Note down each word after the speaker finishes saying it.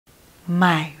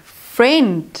my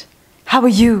friend. How are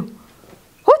you?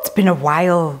 Oh, it's been a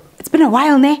while. It's been a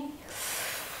while, ne?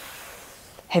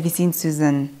 Have you seen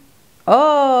Susan?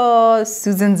 Oh,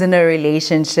 Susan's in a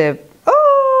relationship.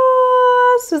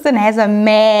 Oh, Susan has a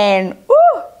man.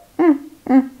 Oh.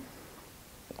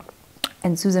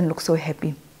 And Susan looks so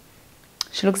happy.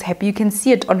 She looks happy. You can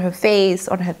see it on her face,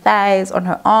 on her thighs, on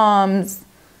her arms.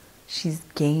 She's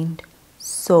gained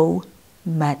so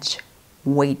much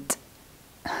weight.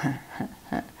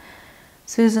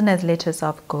 Susan has let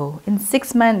herself go. In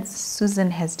 6 months,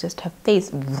 Susan has just her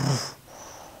face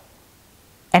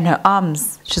and her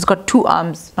arms. She's got 2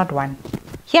 arms, not 1.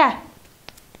 Here.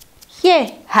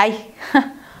 Here. Hi.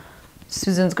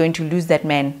 Susan's going to lose that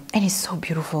man. And he's so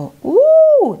beautiful.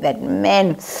 Ooh, that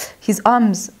man. His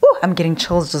arms. Ooh, I'm getting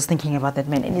chills just thinking about that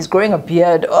man. And he's growing a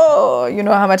beard. Oh, you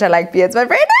know how much I like beards, my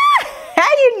friend.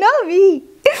 You know me.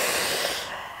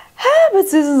 But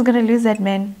Susan's going to lose that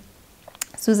man.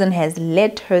 Susan has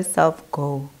let herself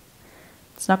go.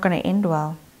 It's not going to end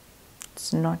well.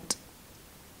 It's not.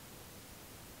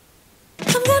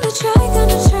 I'm gonna try.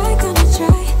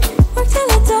 Work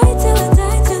till I die.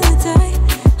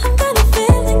 I'm gonna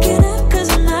fail and get up, 'cause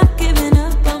I'm not giving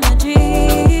up on my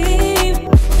dream.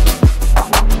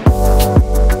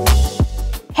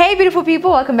 Hey beautiful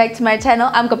people, welcome back to my channel.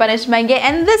 I'm Kopano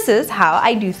and this is How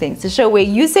I Do Things, the show where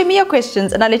you send me your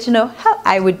questions and I'll let you know how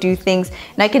I would do things.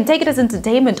 And I can take it as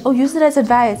entertainment or use it as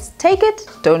advice. Take it,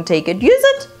 don't take it. Use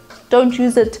it, don't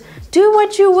use it. Do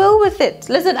what you will with it.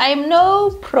 Listen, I am no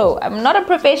pro. I'm not a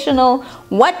professional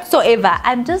whatsoever.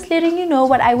 I'm just letting you know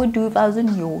what I would do if I was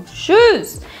in your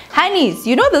shoes. Honeys,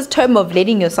 you know this term of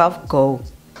letting yourself go.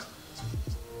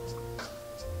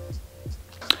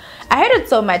 I heard it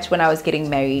so much when I was getting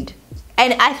married.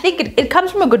 And I think it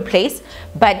comes from a good place.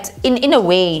 But in a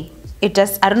way, it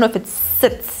just, I don't know if it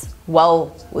sits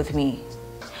well with me.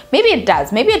 Maybe it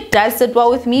does. Maybe it does sit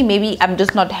well with me. Maybe I'm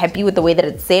just not happy with the way that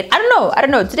it's said. I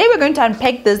don't know. Today we're going to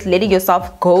unpack this letting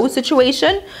yourself go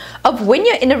situation of when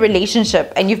you're in a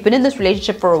relationship and you've been in this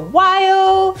relationship for a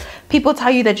while. People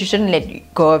tell you that you shouldn't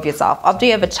let go of yourself. After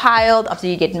you have a child, after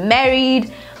you get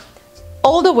married,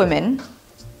 older women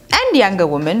and younger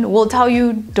women will tell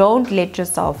you don't let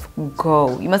yourself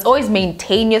go. You must always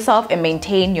maintain yourself and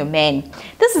maintain your man.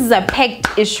 This is a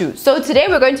packed issue. So today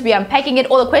we're going to be unpacking it,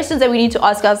 all the questions that we need to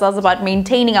ask ourselves about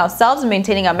maintaining ourselves and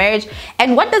maintaining our marriage,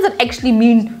 and what does it actually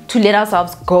mean to let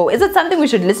ourselves go? Is it something we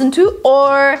should listen to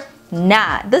or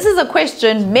nah? This is a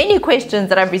question, many questions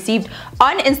that I've received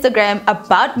on Instagram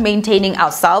about maintaining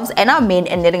ourselves and our men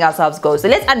and letting ourselves go. So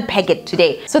let's unpack it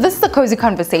today. So this is a cozy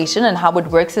conversation, and how it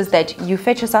works is that you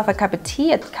fetch yourself a cup of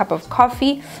tea, a cup of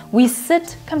coffee. We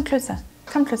sit, come closer,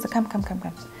 come.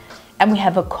 And we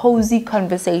have a cozy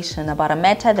conversation about a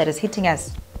matter that is hitting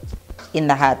us in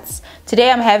the hearts.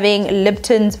 Today I'm having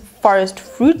Lipton's Forest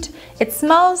Fruit. It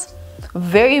smells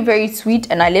very, very sweet,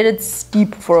 and I let it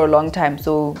steep for a long time,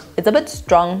 so it's a bit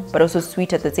strong but also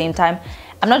sweet at the same time.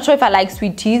 I'm not sure if I like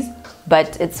sweet teas,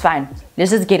 but it's fine.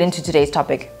 Let's just get into today's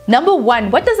topic. Number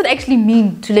 1, what does it actually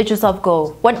mean to let yourself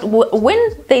go? When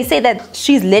they say that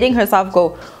she's letting herself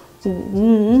go,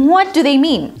 what do they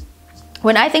mean?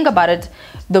 When I think about it,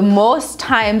 the most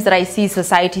times that I see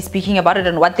society speaking about it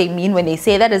and what they mean when they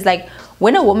say that is like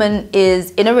when a woman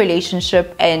is in a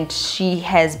relationship and she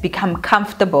has become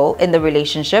comfortable in the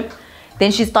relationship,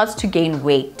 then she starts to gain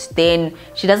weight. Then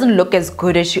she doesn't look as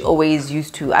good as she always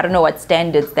used to. I don't know what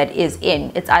standards that is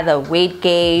in. It's either weight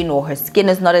gain, or her skin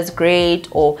is not as great,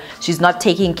 or she's not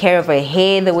taking care of her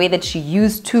hair the way that she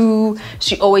used to.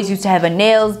 She always used to have her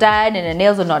nails done and her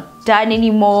nails are not done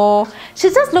anymore.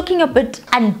 She's just looking a bit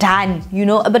undone, you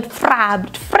know, a bit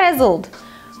frazzled.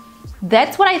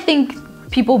 That's what I think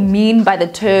people mean by the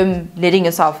term letting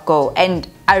yourself go. And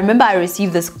I remember I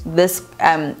received this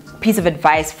piece of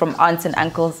advice from aunts and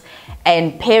uncles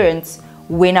and parents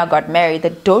when I got married,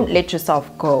 that don't let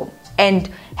yourself go. And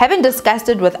having discussed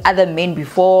it with other men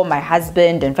before, my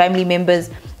husband and family members,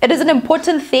 it is an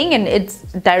important thing, and it's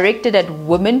directed at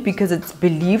women because it's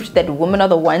believed that women are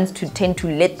the ones to tend to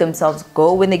let themselves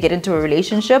go when they get into a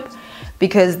relationship,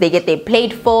 because they get their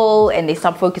plate full and they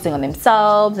stop focusing on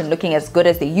themselves and looking as good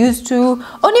as they used to.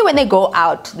 Only when they go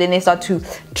out, then they start to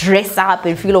dress up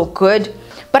and feel all good.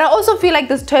 But I also feel like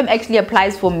this term actually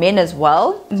applies for men as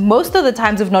well. Most of the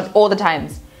times, if not all the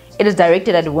times, it is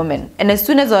directed at women. And as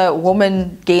soon as a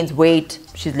woman gains weight,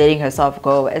 she's letting herself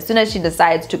go. As soon as she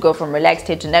decides to go from relaxed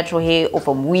hair to natural hair, or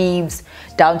from weaves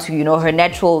down to, you know, her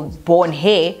natural born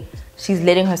hair, she's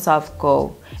letting herself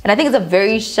go. And I think it's a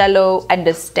very shallow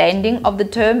understanding of the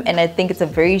term, and I think it's a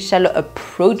very shallow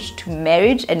approach to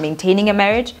marriage and maintaining a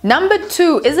marriage. Number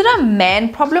 2, is it a man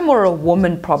problem or a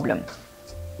woman problem?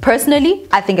 Personally,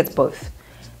 I think it's both.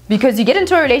 Because you get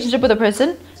into a relationship with a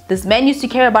person, this man used to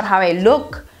care about how I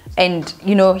look, and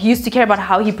you know, he used to care about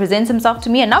how he presents himself to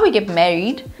me, and now we get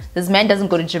married. This man doesn't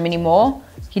go to gym anymore.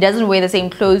 He doesn't wear the same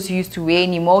clothes he used to wear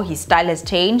anymore. His style has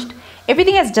changed.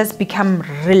 Everything has just become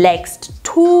relaxed,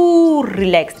 too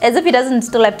relaxed, as if he doesn't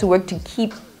still have to work to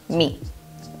keep me.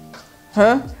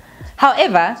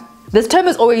 However, this term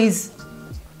is always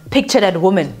pictured at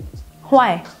women.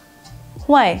 Why?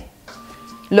 Why?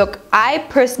 Look, I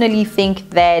personally think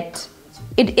that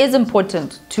it is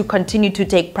important to continue to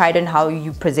take pride in how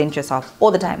you present yourself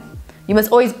all the time. You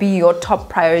must always be your top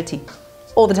priority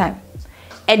all the time.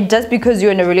 And just because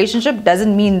you're in a relationship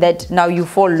doesn't mean that now you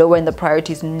fall lower in the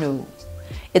priorities. No.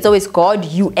 It's always God,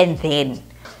 you, and then.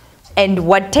 And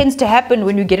what tends to happen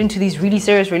when you get into these really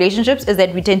serious relationships is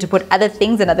that we tend to put other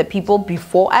things and other people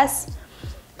before us.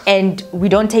 And we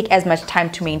don't take as much time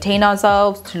to maintain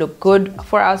ourselves, to look good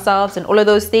for ourselves, and all of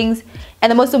those things.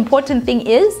 And the most important thing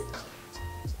is,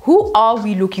 who are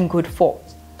we looking good for?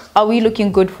 Are we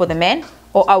looking good for the man,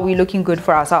 or are we looking good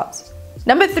for ourselves?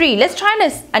 Number 3, let's try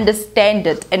and understand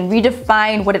it and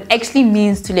redefine what it actually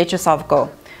means to let yourself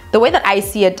go. The way that I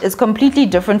see it is completely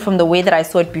different from the way that I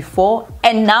saw it before.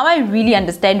 And now I really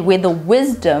understand where the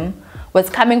wisdom was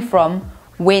coming from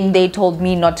when they told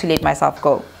me not to let myself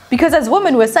go. Because as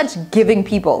women, we're such giving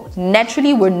people.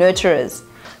 Naturally, we're nurturers.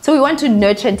 So we want to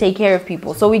nurture and take care of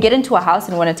people. So we get into a house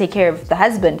and want to take care of the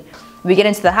husband. We get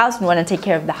into the house and want to take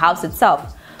care of the house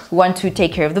itself. We want to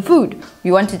take care of the food.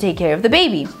 We want to take care of the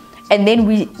baby. And then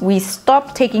we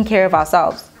stop taking care of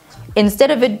ourselves.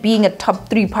 Instead of it being a top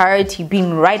 3 priority,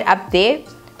 being right up there,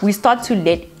 we start to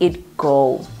let it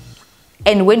go.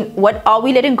 And what are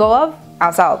we letting go of?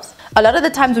 Ourselves. A lot of the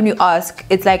times when you ask,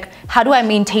 it's like, how do I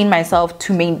maintain myself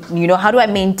how do I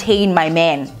maintain my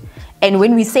man? And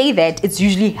when we say that, it's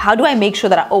usually, how do I make sure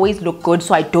that I always look good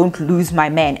so I don't lose my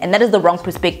man? And that is the wrong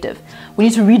perspective. We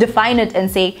need to redefine it and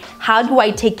say, how do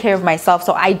I take care of myself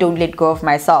so I don't let go of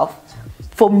myself?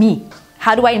 For me,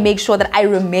 how do I make sure that I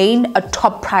remain a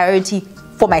top priority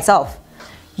for myself?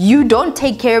 You don't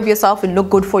take care of yourself and look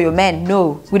good for your man.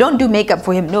 No, we don't do makeup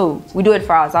for him. No, we do it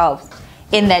for ourselves.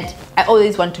 In that, I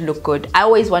always want to look good. I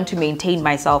always want to maintain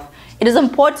myself. It is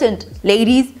important,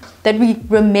 ladies, that we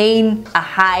remain a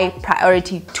high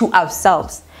priority to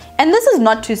ourselves. And this is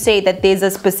not to say that there's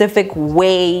a specific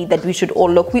way that we should all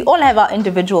look. We all have our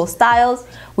individual styles.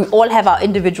 We all have our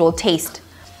individual taste.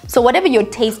 So whatever your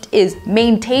taste is,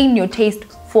 maintain your taste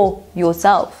for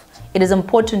yourself. It is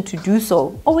important to do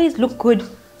so. Always look good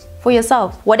for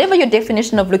yourself. Whatever your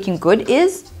definition of looking good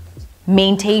is,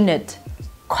 maintain it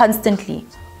constantly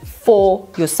for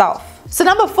yourself. So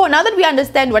number 4, now that we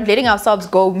understand what letting ourselves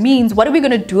go means, what are we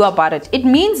going to do about it? It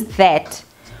means that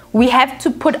we have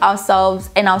to put ourselves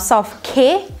and our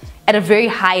self-care at a very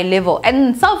high level.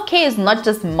 And self-care is not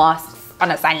just masks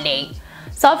on a Sunday.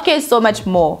 Self-care is so much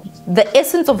more. The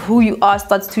essence of who you are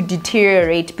starts to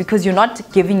deteriorate because you're not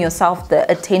giving yourself the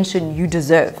attention you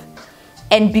deserve.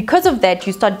 And because of that,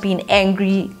 you start being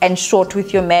angry and short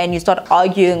with your man. You start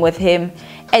arguing with him.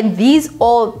 And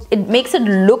it makes it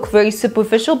look very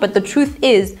superficial. But the truth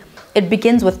is, it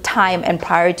begins with time and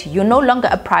priority. You're no longer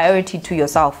a priority to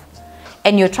yourself.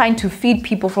 And you're trying to feed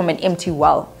people from an empty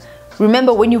well.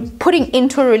 Remember, when you're putting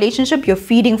into a relationship, you're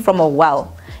feeding from a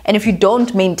well. And if you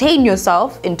don't maintain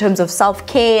yourself in terms of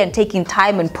self-care and taking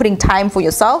time and putting time for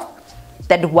yourself,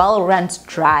 that well runs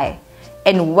dry.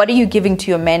 And what are you giving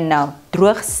to your man now?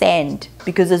 Droog sand,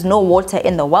 because there's no water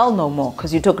in the well no more,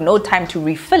 because you took no time to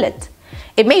refill it.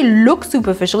 It may look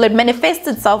superficial. It manifests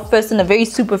itself first in a very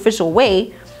superficial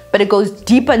way, but it goes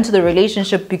deeper into the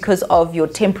relationship because of your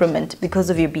temperament,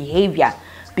 because of your behavior,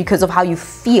 because of how you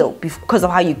feel, because of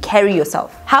how you carry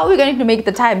yourself. How are we going to make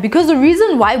the time? Because the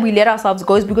reason why we let ourselves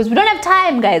go is because we don't have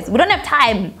time, guys. We don't have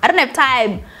time. I don't have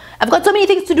time. I've got so many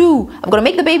things to do. I've got to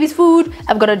make the baby's food.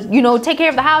 I've got to, take care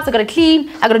of the house. I've got to clean.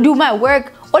 I've got to do my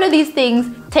work. All of these things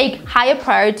take higher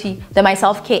priority than my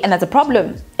self-care. And that's a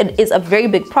problem. It is a very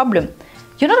big problem.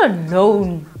 You're not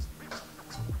alone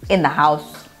in the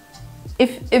house.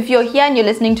 If you're here and you're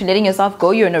listening to letting yourself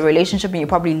go, you're in a relationship and you're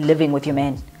probably living with your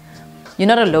man. You're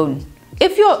not alone.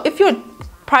 If your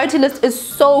priority list is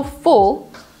so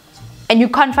full and you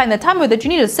can't find the time with it, you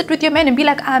need to sit with your man and be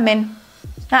like, my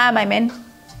man.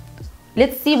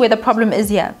 Let's see where the problem is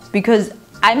here, because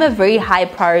I'm a very high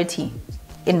priority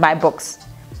in my books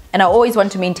and I always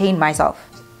want to maintain myself.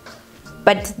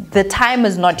 But the time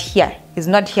is not here. It's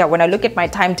not here. When I look at my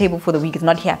timetable for the week, it's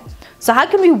not here. So how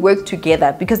can we work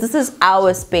together? Because this is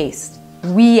our space.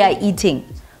 We are eating.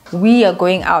 We are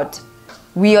going out.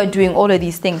 We are doing all of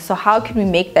these things. So how can we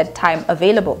make that time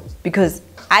available? Because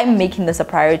I'm making this a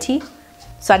priority.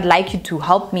 So I'd like you to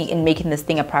help me in making this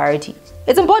thing a priority.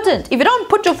 It's important. If you don't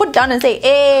put your foot down and say,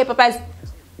 hey, papas,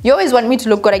 you always want me to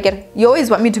look good, I get. You always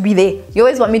want me to be there. You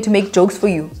always want me to make jokes for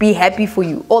you, be happy for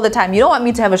you all the time. You don't want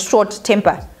me to have a short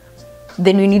temper.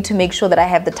 Then we need to make sure that I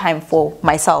have the time for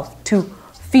myself to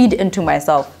feed into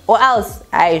myself. Or else,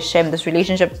 I shame this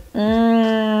relationship.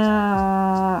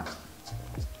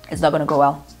 It's not going to go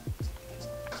well.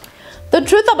 The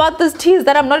truth about this tea is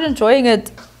that I'm not enjoying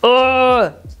it.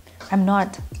 I'm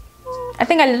not. I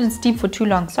think I let it steep for too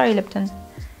long. Sorry, Lipton.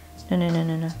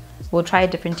 No. We'll try a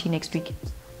different tea next week.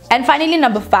 And finally,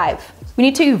 number 5. We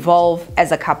need to evolve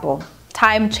as a couple.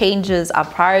 Time changes, our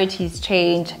priorities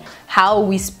change, how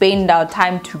we spend our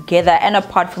time together and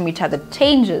apart from each other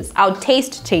changes, our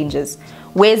taste changes.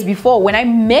 Whereas before, when I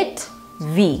met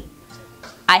V,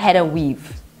 I had a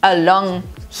weave, a long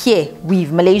hair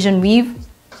weave, Malaysian weave,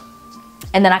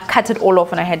 and then I cut it all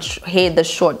off and I had hair this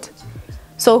short.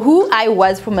 So who I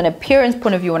was from an appearance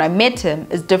point of view when I met him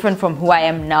is different from who I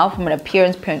am now from an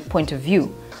appearance point of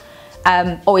view.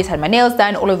 Always had my nails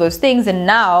done, all of those things, and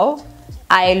now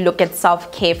I look at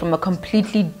self-care from a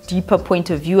completely deeper point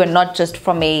of view and not just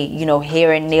from a,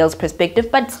 hair and nails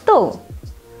perspective, but still,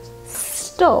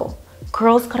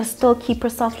 girls gotta still keep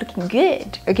herself looking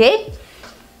good, okay?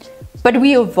 But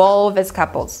we evolve as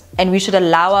couples and we should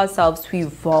allow ourselves to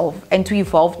evolve and to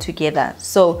evolve together.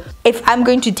 So if I'm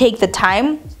going to take the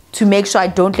time to make sure I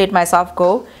don't let myself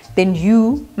go, then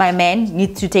you, my man,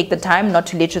 need to take the time not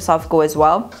to let yourself go as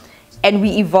well. And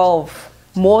we evolve.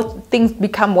 More things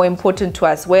become more important to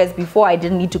us. Whereas before I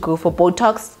didn't need to go for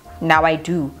Botox, now I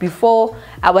do. Before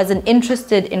I wasn't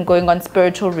interested in going on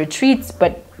spiritual retreats,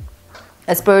 but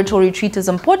a spiritual retreat is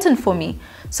important for me.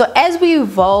 So as we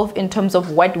evolve in terms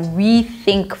of what we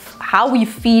think, how we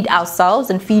feed ourselves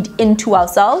and feed into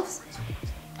ourselves,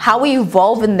 how we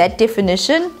evolve in that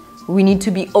definition, we need to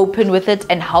be open with it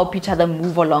and help each other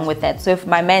move along with that. So if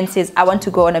my man says, I want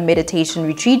to go on a meditation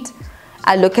retreat,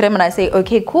 I look at him and I say,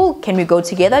 okay, cool. Can we go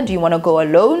together? Do you want to go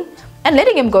alone? And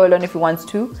letting him go alone if he wants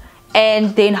to.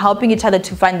 And then helping each other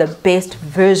to find the best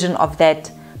version of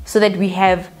that so that we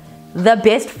have the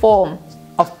best form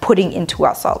of putting into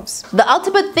ourselves. The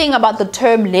ultimate thing about the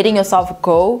term letting yourself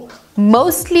go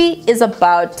mostly is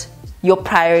about your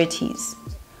priorities.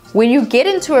 When you get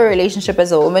into a relationship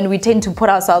as a woman, we tend to put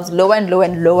ourselves lower and lower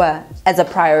and lower as a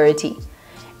priority.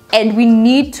 And we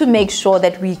need to make sure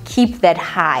that we keep that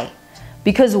high.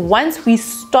 Because once we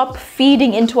stop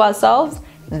feeding into ourselves,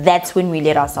 that's when we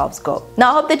let ourselves go.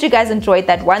 Now, I hope that you guys enjoyed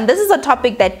that one. This is a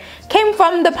topic that came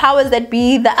from the powers that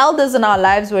be, the elders in our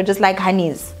lives who are just like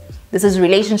honeys. This is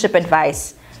relationship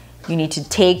advice. You need to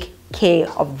take care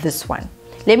of this one.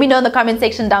 Let me know in the comment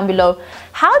section down below,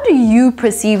 how do you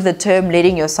perceive the term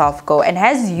letting yourself go? And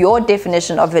has your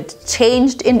definition of it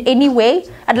changed in any way?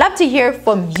 I'd love to hear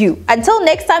from you. Until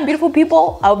next time, beautiful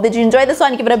people, I hope that you enjoyed this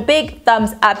one. Give it a big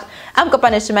thumbs up. I'm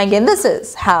Kopano and this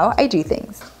is How I Do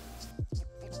Things.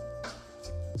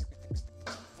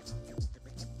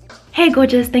 Hey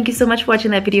gorgeous, thank you so much for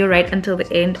watching that video right until the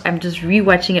end. I'm just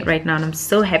rewatching it right now and I'm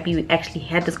so happy we actually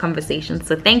had this conversation.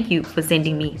 So thank you for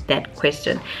sending me that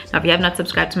question. Now if you have not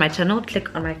subscribed to my channel,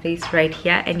 click on my face right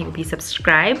here and you'll be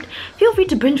subscribed. Feel free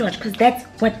to binge watch because that's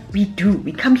what we do.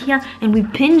 We come here and we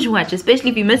binge watch,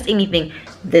 especially if you missed anything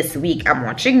this week. I'm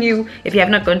watching you. If you have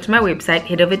not gone to my website,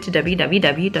 head over to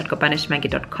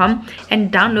www.kopaneshimage.com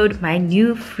and download my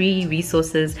new free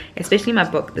resources, especially my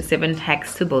book, The 7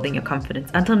 Hacks to Building Your Confidence.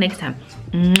 Until next time,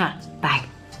 bye.